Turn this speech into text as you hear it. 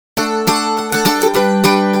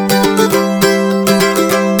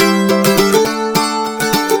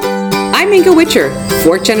Inga Witcher,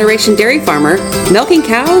 fourth-generation dairy farmer, milking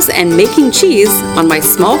cows and making cheese on my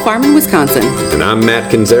small farm in Wisconsin. And I'm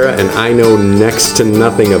Matt Kinzera, and I know next to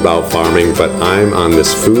nothing about farming, but I'm on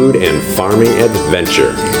this food and farming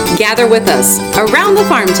adventure. Gather with us around the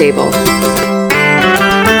farm table.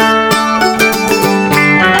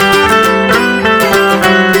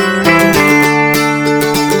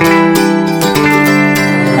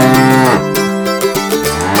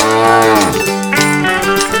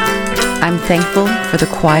 I'm thankful for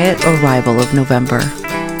the quiet arrival of November.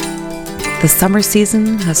 The summer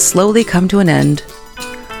season has slowly come to an end,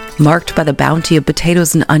 marked by the bounty of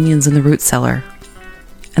potatoes and onions in the root cellar,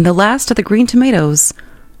 and the last of the green tomatoes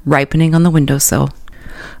ripening on the windowsill.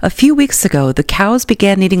 A few weeks ago, the cows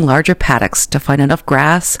began eating larger paddocks to find enough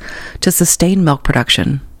grass to sustain milk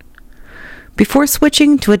production, before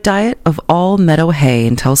switching to a diet of all meadow hay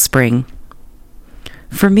until spring.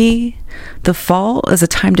 For me, the fall is a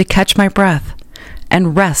time to catch my breath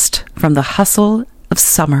and rest from the hustle of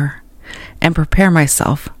summer and prepare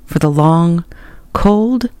myself for the long,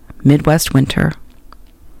 cold Midwest winter.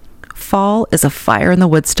 Fall is a fire in the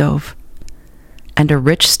wood stove and a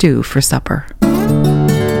rich stew for supper.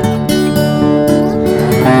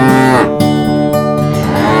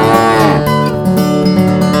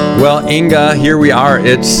 Well, Inga, here we are.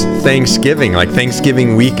 It's Thanksgiving.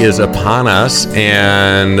 Thanksgiving week is upon us,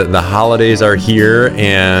 and the holidays are here.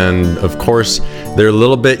 And of course, they're a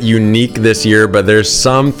little bit unique this year, but there's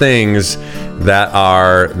some things that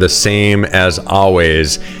are the same as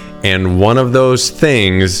always. And one of those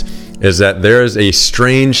things is that there is a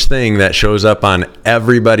strange thing that shows up on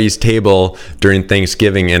everybody's table during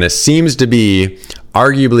Thanksgiving, and it seems to be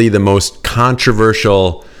arguably the most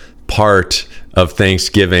controversial part of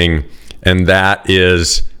Thanksgiving, and that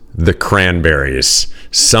is the cranberries.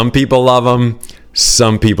 Some people love them,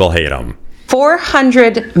 some people hate them.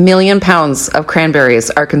 400 million pounds of cranberries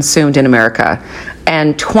are consumed in America,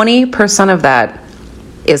 and 20% of that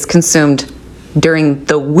is consumed during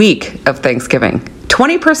the week of Thanksgiving.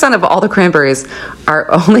 20% of all the cranberries are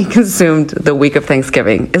only consumed the week of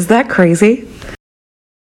Thanksgiving. Is that crazy?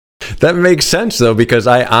 That makes sense, though, because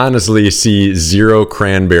I honestly see zero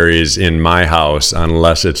cranberries in my house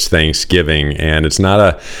unless it's Thanksgiving, and it's not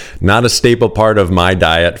a staple part of my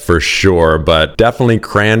diet for sure, but definitely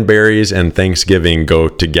cranberries and Thanksgiving go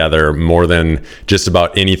together more than just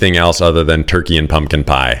about anything else other than turkey and pumpkin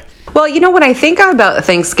pie. Well, when I think about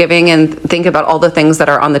Thanksgiving and think about all the things that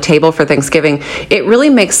are on the table for Thanksgiving, it really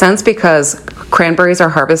makes sense because cranberries are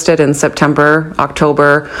harvested in September,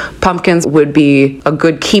 October. Pumpkins would be a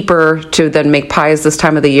good keeper to then make pies this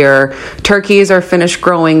time of the year. Turkeys are finished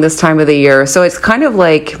growing this time of the year. So it's kind of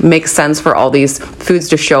makes sense for all these foods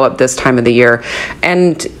to show up this time of the year.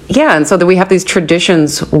 And so that we have these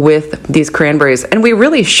traditions with these cranberries, and we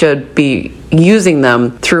really should be using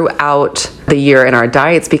them throughout the year in our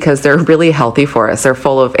diets because they're really healthy for us. They're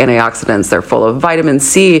full of antioxidants. They're full of vitamin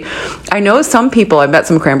C. I know some people, I've met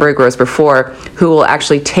some cranberry growers before, who will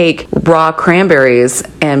actually take raw cranberries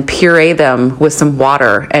and puree them with some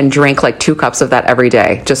water and drink 2 cups of that every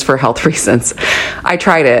day just for health reasons. I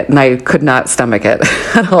tried it and I could not stomach it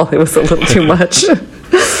at all. It was a little too much.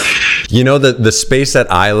 The space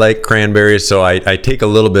that I like cranberries, so I take a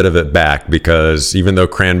little bit of it back because even though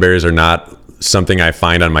cranberries are not something I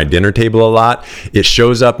find on my dinner table a lot, it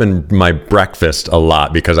shows up in my breakfast a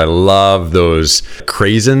lot because I love those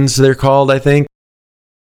craisins, they're called, I think.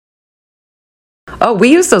 Oh,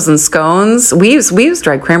 we use those in scones. We use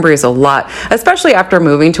dried cranberries a lot, especially after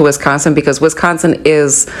moving to Wisconsin, because Wisconsin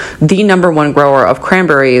is the number one grower of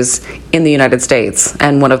cranberries in the United States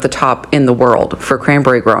and one of the top in the world for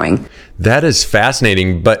cranberry growing. That is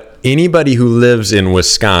fascinating. But anybody who lives in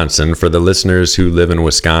Wisconsin, for the listeners who live in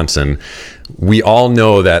Wisconsin, we all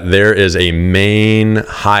know that there is a main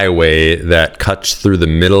highway that cuts through the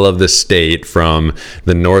middle of the state from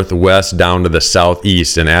the northwest down to the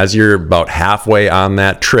southeast. And as you're about halfway on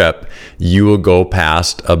that trip, you will go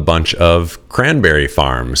past a bunch of cranberry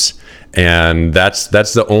farms. And that's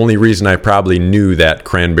the only reason I probably knew that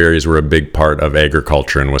cranberries were a big part of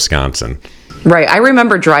agriculture in Wisconsin. Right. I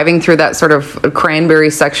remember driving through that sort of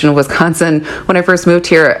cranberry section of Wisconsin when I first moved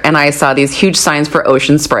here, and I saw these huge signs for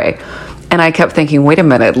Ocean Spray. And I kept thinking, wait a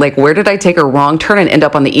minute, where did I take a wrong turn and end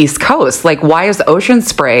up on the East Coast? Why is Ocean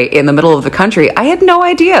Spray in the middle of the country? I had no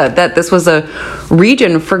idea that this was a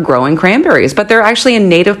region for growing cranberries, but they're actually a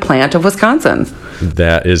native plant of Wisconsin.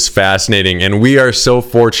 That is fascinating. And we are so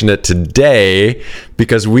fortunate today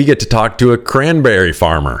because we get to talk to a cranberry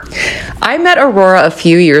farmer. I met Aurora a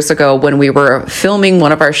few years ago when we were filming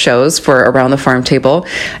one of our shows for Around the Farm Table,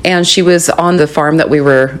 and she was on the farm that we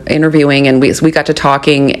were interviewing, and we got to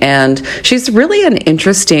talking, and she's really an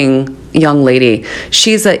interesting young lady.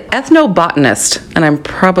 She's an ethnobotanist, and I'm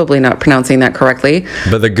probably not pronouncing that correctly.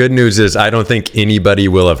 But the good news is I don't think anybody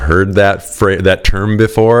will have heard that term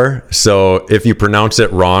before. So if you pronounce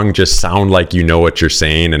it wrong, just sound like you know what you're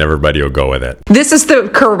saying and everybody will go with it. This is the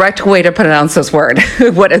correct way to pronounce this word,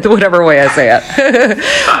 whatever way I say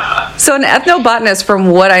it. So an ethnobotanist, from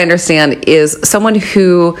what I understand, is someone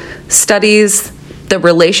who studies the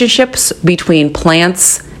relationships between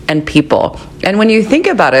plants and people. And when you think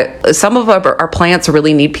about it, some of our plants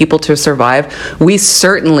really need people to survive. We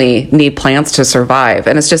certainly need plants to survive.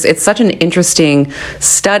 And it's such an interesting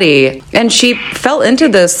study. And she fell into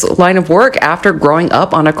this line of work after growing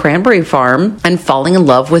up on a cranberry farm and falling in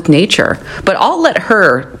love with nature. But I'll let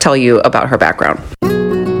her tell you about her background.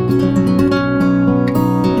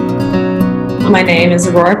 My name is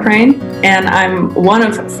Aurora Crane, and I'm one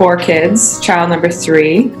of 4 kids, child number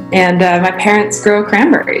 3, and my parents grow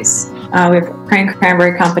cranberries. We have a Crane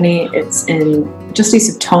Cranberry Company. It's in just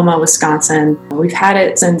east of Tomah, Wisconsin. We've had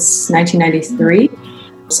it since 1993,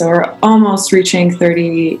 so we're almost reaching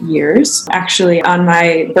 30 years. Actually, on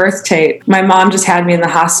my birth tape, my mom just had me in the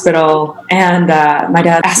hospital, and my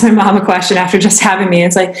dad asked my mom a question after just having me.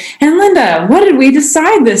 It's like, "And Linda, what did we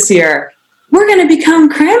decide this year? We're going to become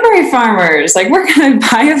cranberry farmers. Like, we're going to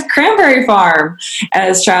buy a cranberry farm,"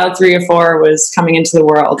 as child 3 or 4 was coming into the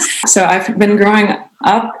world. So I've been growing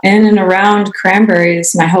up in and around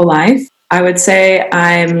cranberries my whole life. I would say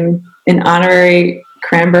I'm an honorary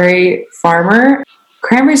cranberry farmer.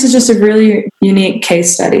 Cranberries is just a really unique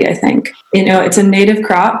case study, I think. You know, it's a native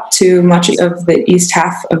crop to much of the east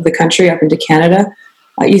half of the country up into Canada,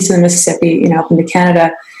 east of the Mississippi, up into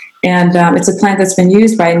Canada. And it's a plant that's been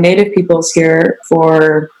used by native peoples here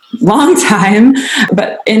for a long time,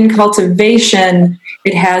 but in cultivation,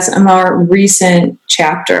 it has a more recent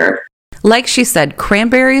chapter. Like she said,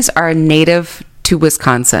 cranberries are native to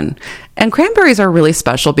Wisconsin. And cranberries are really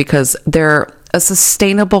special because they're a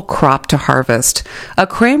sustainable crop to harvest. A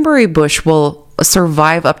cranberry bush will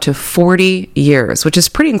survive up to 40 years, which is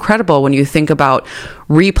pretty incredible when you think about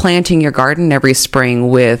replanting your garden every spring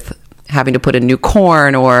with having to put in new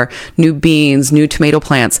corn or new beans, new tomato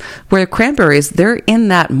plants, where cranberries, they're in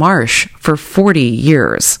that marsh for 40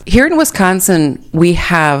 years. Here in Wisconsin, we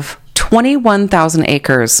have 21,000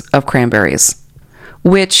 acres of cranberries,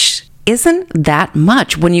 which isn't that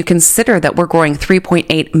much when you consider that we're growing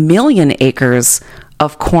 3.8 million acres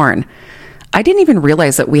of corn. I didn't even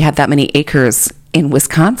realize that we had that many acres in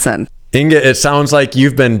Wisconsin. Inga, it sounds like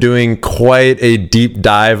you've been doing quite a deep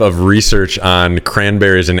dive of research on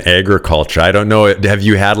cranberries and agriculture. I don't know, have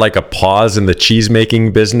you had like a pause in the cheese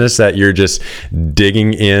making business that you're just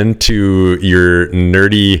digging into your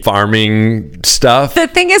nerdy farming stuff? The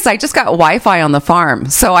thing is, I just got Wi-Fi on the farm,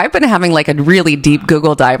 so I've been having like a really deep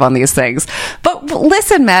Google dive on these things. But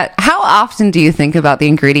listen, Matt, how often do you think about the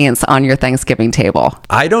ingredients on your Thanksgiving table?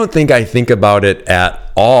 I don't think I think about it at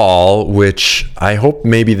all, which I hope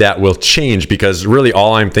maybe that will change, because really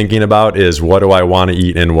all I'm thinking about is what do I want to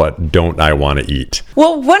eat and what don't I want to eat.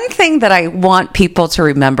 Well, one thing that I want people to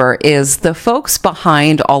remember is the folks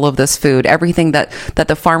behind all of this food, everything that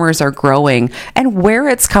the farmers are growing and where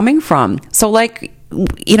it's coming from. So like,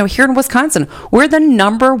 here in Wisconsin, we're the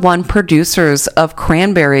 #1 producers of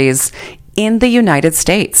cranberries in the United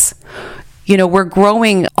States. We're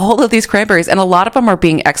growing all of these cranberries, and a lot of them are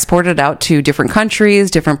being exported out to different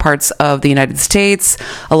countries, different parts of the United States.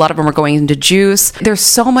 A lot of them are going into juice. There's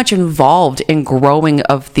so much involved in growing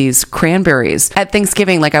of these cranberries. At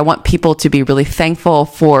Thanksgiving, I want people to be really thankful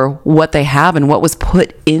for what they have and what was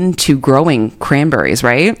put into growing cranberries,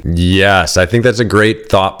 right? Yes, I think that's a great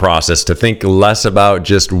thought process, to think less about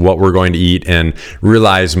just what we're going to eat and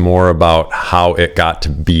realize more about how it got to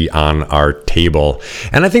be on our table.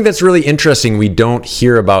 And I think that's really interesting. We don't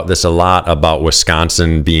hear about this a lot, about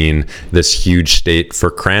Wisconsin being this huge state for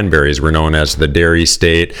cranberries. We're known as the dairy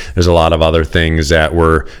state. There's a lot of other things that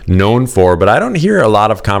we're known for, but I don't hear a lot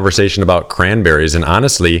of conversation about cranberries. And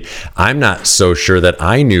honestly, I'm not so sure that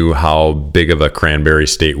I knew how big of a cranberry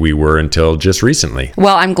state we were until just recently.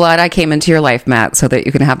 Well, I'm glad I came into your life, Matt, so that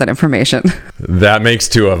you can have that information. That makes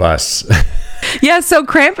 2 of us. Yeah, so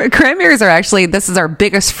cranberries are actually, this is our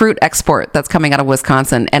biggest fruit export that's coming out of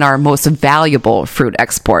Wisconsin and our most valuable fruit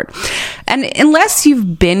export. And unless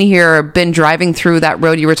you've been here, been driving through that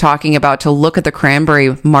road you were talking about to look at the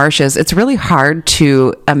cranberry marshes, it's really hard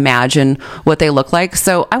to imagine what they look like.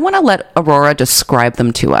 So I want to let Aurora describe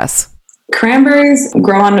them to us. Cranberries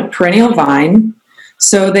grow on a perennial vine.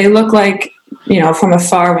 So they look like, from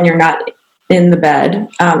afar when you're not in the bed,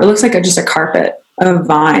 it looks like just a carpet of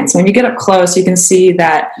vines. When you get up close, you can see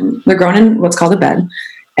that they're grown in what's called a bed.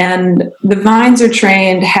 And the vines are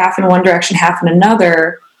trained half in one direction, half in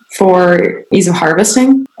another for ease of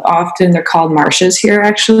harvesting. Often they're called marshes here,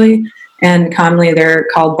 actually, and commonly they're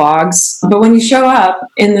called bogs. But when you show up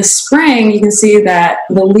in the spring, you can see that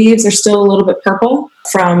the leaves are still a little bit purple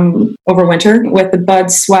from overwinter. With the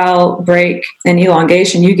buds swell, break, and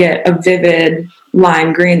elongation, you get a vivid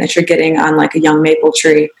lime green that you're getting on like a young maple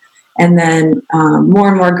tree. And then more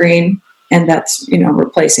and more green, and that's,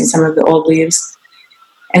 replacing some of the old leaves.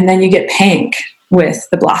 And then you get pink with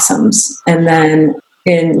the blossoms. And then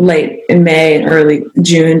in May and early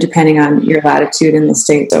June, depending on your latitude in the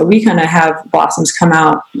state. So we kind of have blossoms come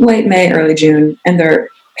out late May, early June, and they're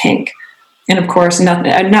pink. And of course, not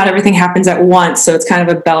everything happens at once. So it's kind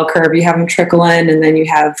of a bell curve. You have them trickle in, and then you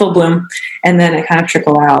have full bloom, and then it kind of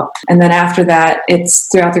trickle out. And then after that, it's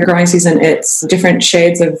throughout the growing season, it's different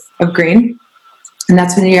shades of green. And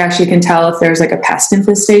that's when you actually can tell if there's like a pest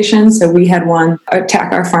infestation. So we had one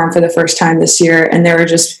attack our farm for the first time this year, and there were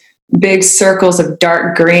just big circles of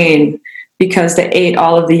dark green because they ate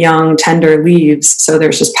all of the young, tender leaves. So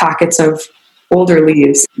there's just pockets of older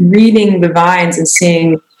leaves. Reading the vines and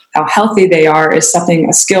seeing how healthy they are is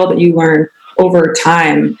a skill that you learn over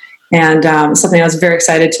time, and something I was very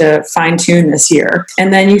excited to fine tune this year.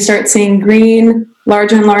 And then you start seeing green,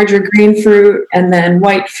 larger and larger green fruit, and then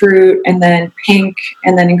white fruit, and then pink,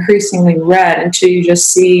 and then increasingly red, until you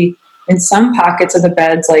just see in some pockets of the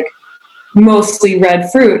beds like mostly red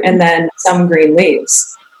fruit and then some green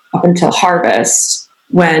leaves up until harvest,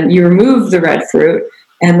 when you remove the red fruit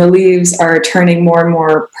and the leaves are turning more and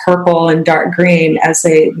more purple and dark green as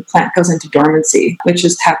the plant goes into dormancy, which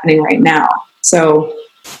is happening right now. So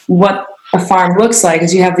what a farm looks like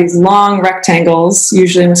is you have these long rectangles,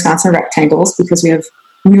 usually in Wisconsin rectangles, because we have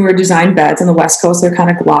newer design beds. On the West Coast, they're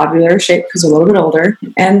kind of globular shaped because they're a little bit older.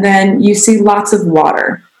 And then you see lots of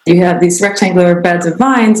water. You have these rectangular beds of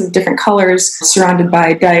vines of different colors surrounded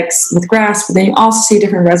by dikes with grass, but then you also see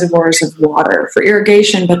different reservoirs of water for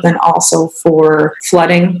irrigation, but then also for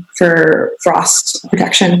flooding, for frost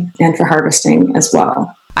protection, and for harvesting as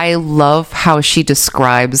well. I love how she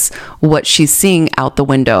describes what she's seeing out the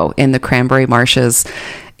window in the cranberry marshes.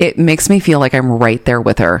 It makes me feel like I'm right there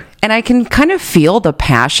with her. And I can kind of feel the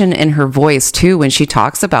passion in her voice too when she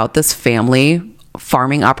talks about this family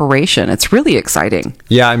farming operation. It's really exciting.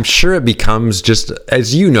 Yeah, I'm sure it becomes, just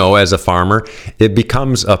as you know, as a farmer, it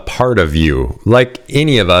becomes a part of you. Like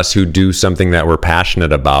any of us who do something that we're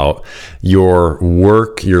passionate about, your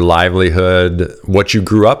work, your livelihood, what you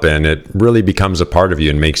grew up in, it really becomes a part of you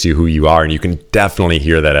and makes you who you are. And you can definitely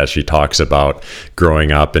hear that as she talks about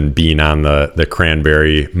growing up and being on the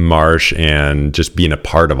cranberry marsh and just being a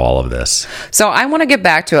part of all of this. So I want to get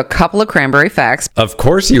back to a couple of cranberry facts. Of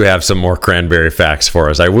course you have some more cranberry facts for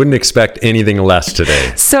us. I wouldn't expect anything less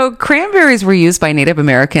today. So cranberries were used by Native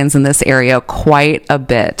Americans in this area quite a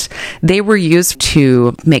bit. They were used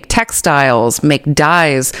to make textiles, make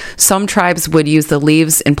dyes. Some tribes would use the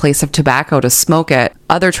leaves in place of tobacco to smoke it.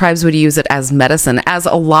 Other tribes would use it as medicine, as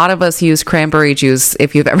a lot of us use cranberry juice.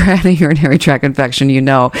 If you've ever had a urinary tract infection, you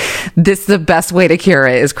know this is the best way to cure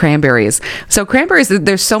it is cranberries. So cranberries,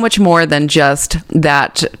 there's so much more than just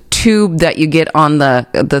that tube that you get on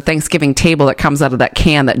the Thanksgiving table that comes out of that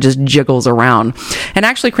can that just jiggles around. And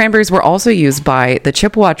actually cranberries were also used by the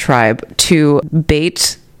Chippewa tribe to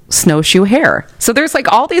bait snowshoe hare. So there's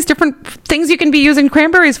like all these different things you can be using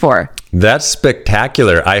cranberries for. That's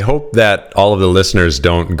spectacular. I hope that all of the listeners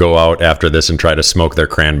don't go out after this and try to smoke their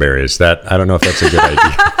cranberries. I don't know if that's a good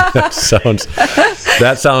idea.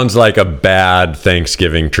 That sounds like a bad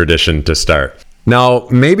Thanksgiving tradition to start. Now,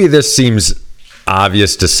 maybe this seems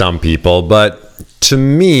obvious to some people, but to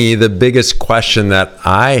me, the biggest question that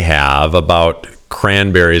I have about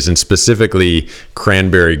cranberries and specifically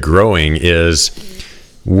cranberry growing is,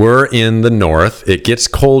 we're in the north. It gets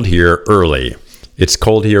cold here early. It's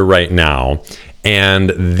cold here right now.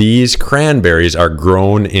 And these cranberries are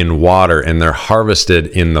grown in water and they're harvested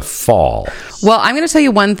in the fall. Well, I'm going to tell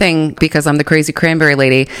you one thing because I'm the crazy cranberry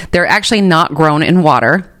lady. They're actually not grown in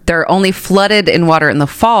water. They're only flooded in water in the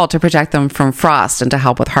fall to protect them from frost and to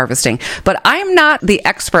help with harvesting. But I'm not the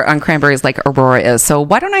expert on cranberries like Aurora is, so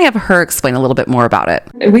why don't I have her explain a little bit more about it?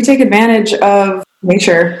 We take advantage of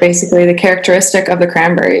nature, basically, the characteristic of the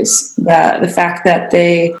cranberries, the fact that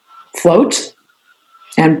they float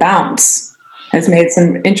and bounce has made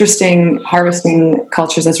some interesting harvesting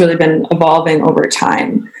cultures that's really been evolving over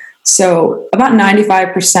time. So about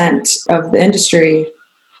 95% of the industry,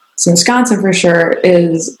 so Wisconsin for sure,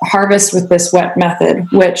 is harvest with this wet method,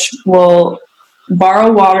 which will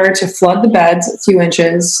borrow water to flood the beds a few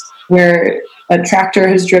inches where a tractor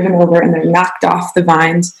has driven over and they're knocked off the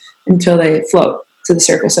vines until they float to the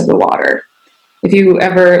surface of the water. If you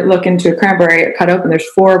ever look into a cranberry cut open,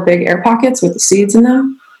 there's 4 big air pockets with the seeds in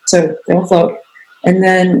them, so they'll float. And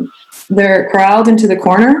then they're corralled into the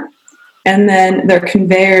corner, and then they're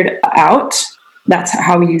conveyed out. That's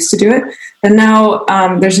how we used to do it. And now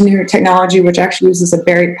there's a new technology which actually uses a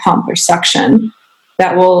berry pump or suction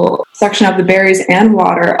that will suction up the berries and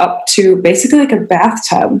water up to basically like a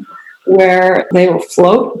bathtub where they will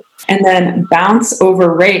float and then bounce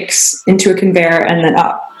over rakes into a conveyor and then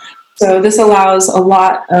up. So this allows a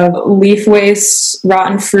lot of leaf waste,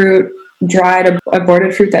 rotten fruit, dried,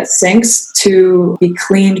 aborted fruit that sinks to be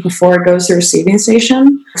cleaned before it goes to the receiving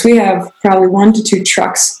station. So we have probably 1 to 2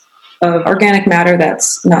 trucks of organic matter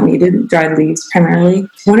that's not needed, dried leaves primarily,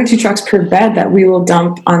 1 or 2 trucks per bed that we will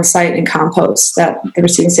dump on site and compost that the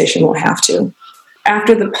receiving station won't have to.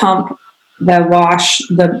 After the pump, the wash,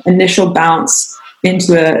 the initial bounce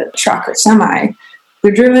into a truck or semi,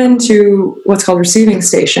 they're driven to what's called receiving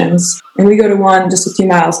stations, and we go to one just a few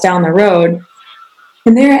miles down the road,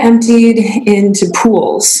 and they're emptied into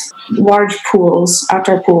pools, large pools,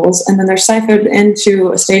 outdoor pools, and then they're siphoned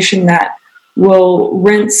into a station that will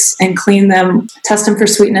rinse and clean them, test them for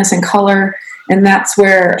sweetness and color, and that's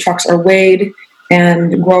where trucks are weighed,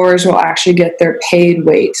 and growers will actually get their paid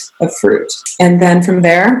weight of fruit. And then from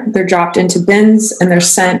there, they're dropped into bins and they're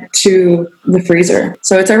sent to the freezer.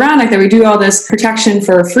 So it's ironic that we do all this protection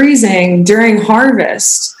for freezing during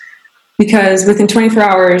harvest, because within 24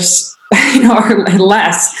 hours, or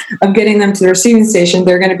less of getting them to the receiving station,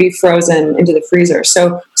 they're going to be frozen into the freezer.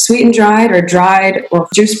 So sweetened dried or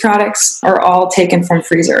juice products are all taken from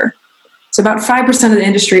freezer. So about 5% of the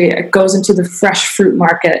industry goes into the fresh fruit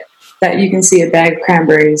market that you can see a bag of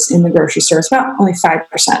cranberries in the grocery store. It's about only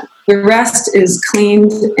 5%. The rest is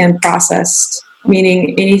cleaned and processed,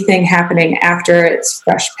 meaning anything happening after it's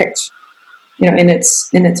fresh picked, in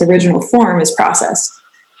its original form is processed.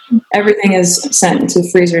 Everything is sent into the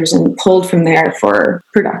freezers and pulled from there for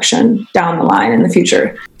production down the line in the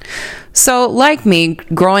future. So, like me,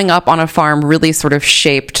 growing up on a farm really sort of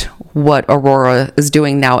shaped what Aurora is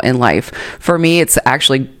doing now in life. For me, it's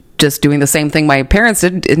actually just doing the same thing my parents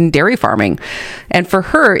did in dairy farming. And for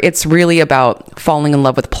her, it's really about falling in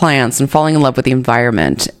love with plants and falling in love with the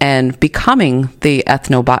environment and becoming the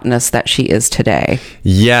ethnobotanist that she is today.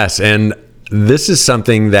 Yes, and this is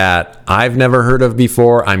something that I've never heard of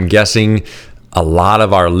before. I'm guessing a lot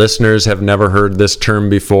of our listeners have never heard this term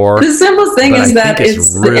before. The simplest thing is that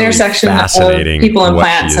it's really the intersection of people and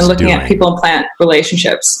plants and looking at people and plant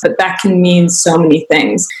relationships. But that can mean so many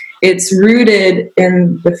things. It's rooted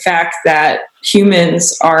in the fact that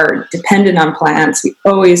humans are dependent on plants. We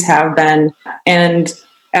always have been. And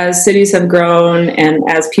as cities have grown and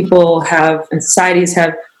as people have and societies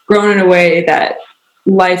have grown in a way that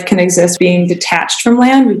life can exist being detached from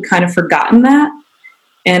land, we've kind of forgotten that.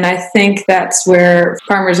 And I think that's where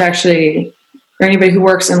farmers actually, or anybody who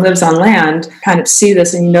works and lives on land, kind of see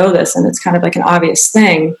this and know this, and it's kind of like an obvious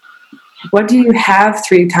thing. What do you have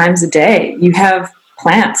 3 times a day? You have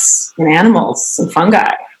plants and animals and fungi,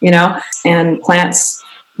 and plants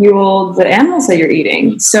fuel the animals that you're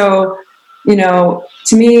eating. So,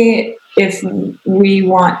 to me, if we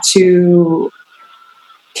want to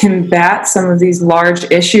combat some of these large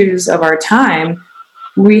issues of our time,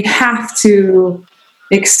 we have to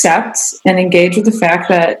accept and engage with the fact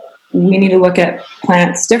that we need to look at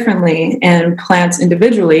plants differently and plants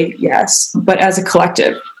individually, yes, but as a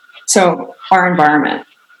collective. So our environment,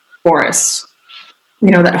 forests,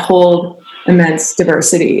 that hold immense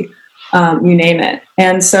diversity, you name it.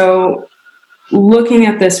 And so looking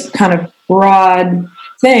at this kind of broad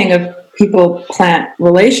thing of people-plant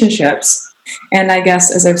relationships, and I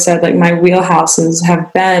guess, as I've said, like my wheelhouses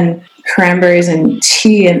have been cranberries and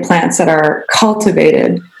tea and plants that are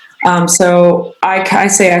cultivated. So I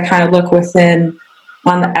say I kind of look within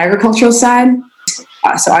on the agricultural side.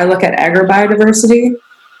 So I look at agrobiodiversity,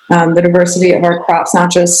 the diversity of our crops,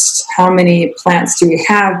 not just how many plants do we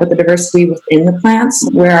have, but the diversity within the plants.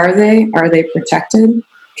 Where are they? Are they protected?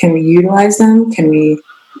 Can we utilize them? Can we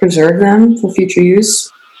preserve them for future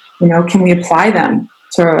use? Can we apply them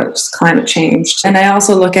to climate change? And I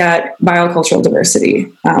also look at biocultural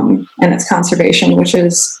diversity and its conservation, which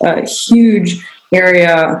is a huge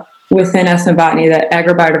area within ethnobotany that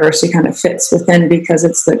agrobiodiversity kind of fits within, because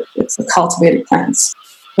it's the cultivated plants.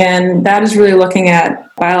 And that is really looking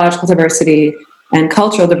at biological diversity and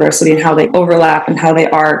cultural diversity and how they overlap and how they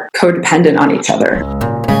are codependent on each other.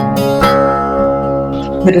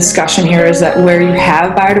 The discussion here is that where you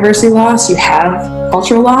have biodiversity loss, you have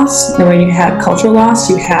cultural loss. And when you have cultural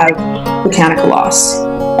loss, you have botanical loss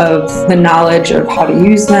of the knowledge of how to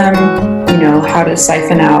use them, how to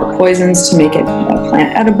siphon out poisons to make it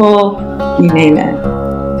plant edible, you name it.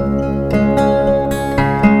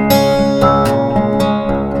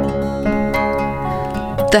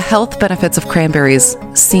 The health benefits of cranberries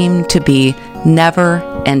seem to be never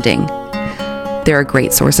ending. They're a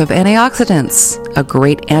great source of antioxidants, a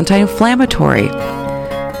great anti-inflammatory.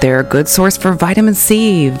 They're a good source for vitamin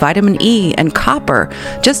C, vitamin E, and copper,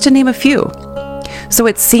 just to name a few. So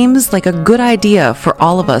it seems like a good idea for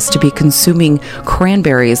all of us to be consuming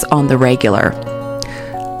cranberries on the regular.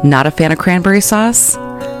 Not a fan of cranberry sauce?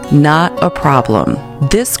 Not a problem.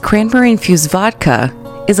 This cranberry-infused vodka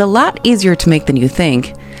is a lot easier to make than you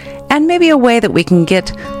think, and maybe a way that we can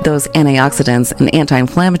get those antioxidants and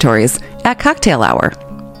anti-inflammatories at cocktail hour.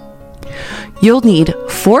 You'll need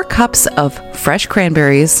 4 cups of fresh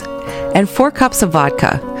cranberries and 4 cups of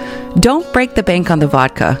vodka. Don't break the bank on the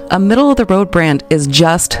vodka. A middle-of-the-road brand is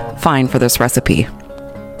just fine for this recipe.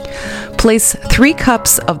 Place 3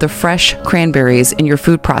 cups of the fresh cranberries in your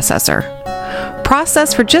food processor.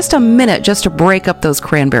 Process for just a minute just to break up those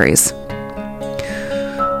cranberries.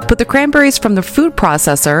 Put the cranberries from the food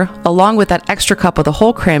processor, along with that extra cup of the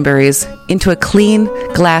whole cranberries, into a clean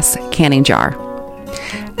glass canning jar.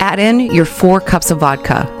 Add in your 4 cups of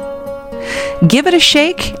vodka. Give it a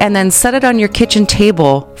shake and then set it on your kitchen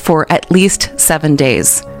table for at least 7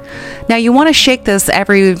 days. Now you want to shake this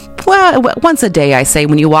once a day, I say,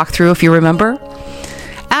 when you walk through, if you remember.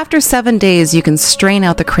 After 7 days, you can strain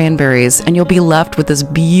out the cranberries and you'll be left with this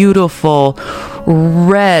beautiful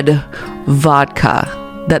red vodka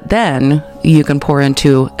that then you can pour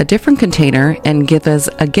into a different container and give as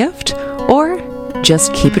a gift, or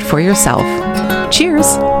just keep it for yourself. Cheers!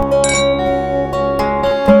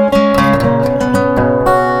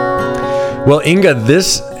 Well, Inga,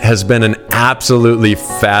 this has been an absolutely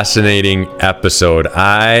fascinating episode.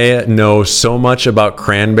 I know so much about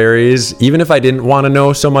cranberries. Even if I didn't want to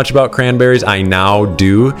know so much about cranberries, I now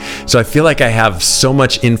do. So I feel like I have so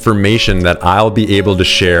much information that I'll be able to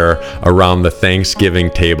share around the Thanksgiving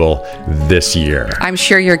table this year. I'm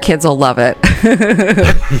sure your kids will love it.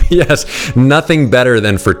 Yes, nothing better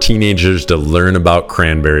than for teenagers to learn about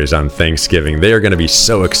cranberries on Thanksgiving. They are going to be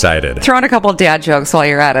so excited. Throw in a couple of dad jokes while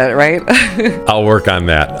you're at it, right? I'll work on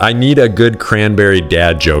that. I need a good cranberry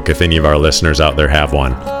dad joke if any of our listeners out there have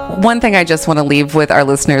one. One thing I just want to leave with our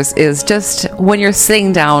listeners is just when you're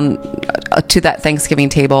sitting down to that Thanksgiving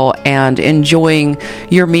table and enjoying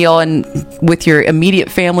your meal and with your immediate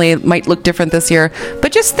family, it might look different this year,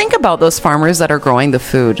 but just think about those farmers that are growing the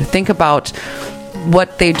food. Think about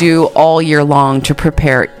what they do all year long to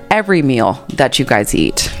prepare every meal that you guys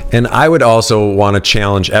eat. And I would also want to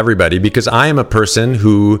challenge everybody, because I am a person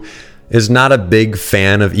who is not a big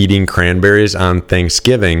fan of eating cranberries on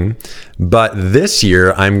Thanksgiving, but this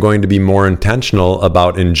year I'm going to be more intentional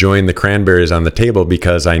about enjoying the cranberries on the table,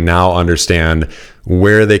 because I now understand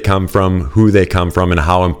where they come from, who they come from, and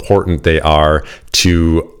how important they are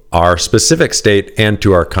to our specific state and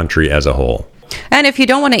to our country as a whole. And if you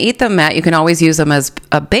don't want to eat them, Matt, you can always use them as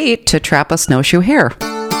a bait to trap a snowshoe hare.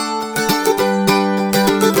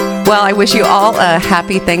 Well, I wish you all a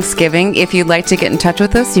happy Thanksgiving. If you'd like to get in touch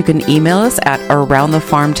with us, you can email us at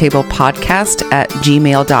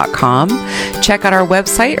aroundthefarmtablepodcast@gmail.com. Check out our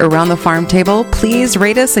website, Around the Farm Table. Please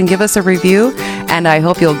rate us and give us a review. And I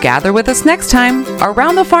hope you'll gather with us next time,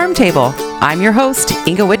 Around the Farm Table. I'm your host,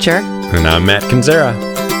 Inga Witcher. And I'm Matt Kinzera.